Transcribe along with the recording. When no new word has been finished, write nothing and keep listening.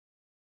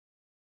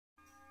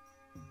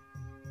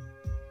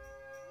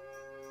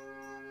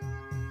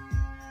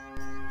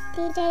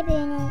DJ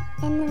Booney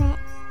in the mix,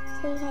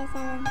 3K7.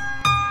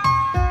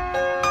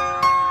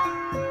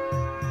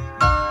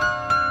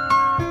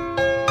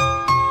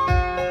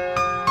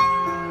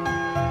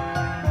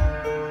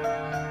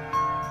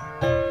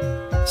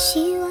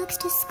 She walks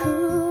to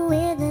school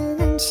with a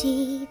lunch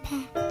she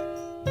packed.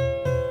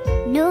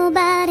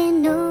 Nobody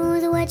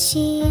knows what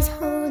she's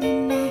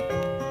holding back.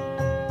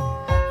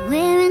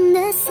 Wearing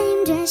the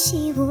same dress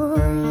she wore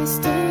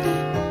yesterday.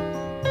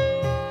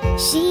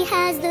 She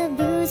has the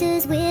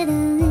bruises with a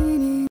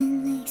linen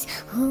lace.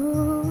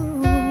 Oh.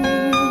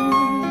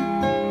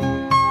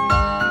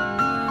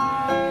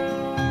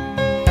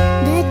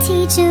 The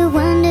teacher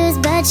wonders,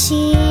 but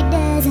she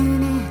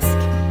doesn't ask.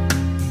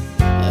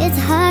 It's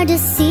hard to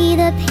see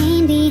the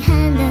pain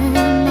behind the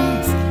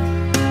mask,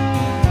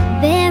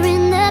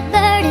 bearing the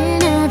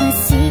burden of a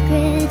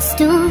secret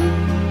storm.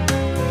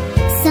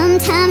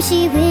 Sometimes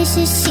she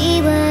wishes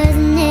she was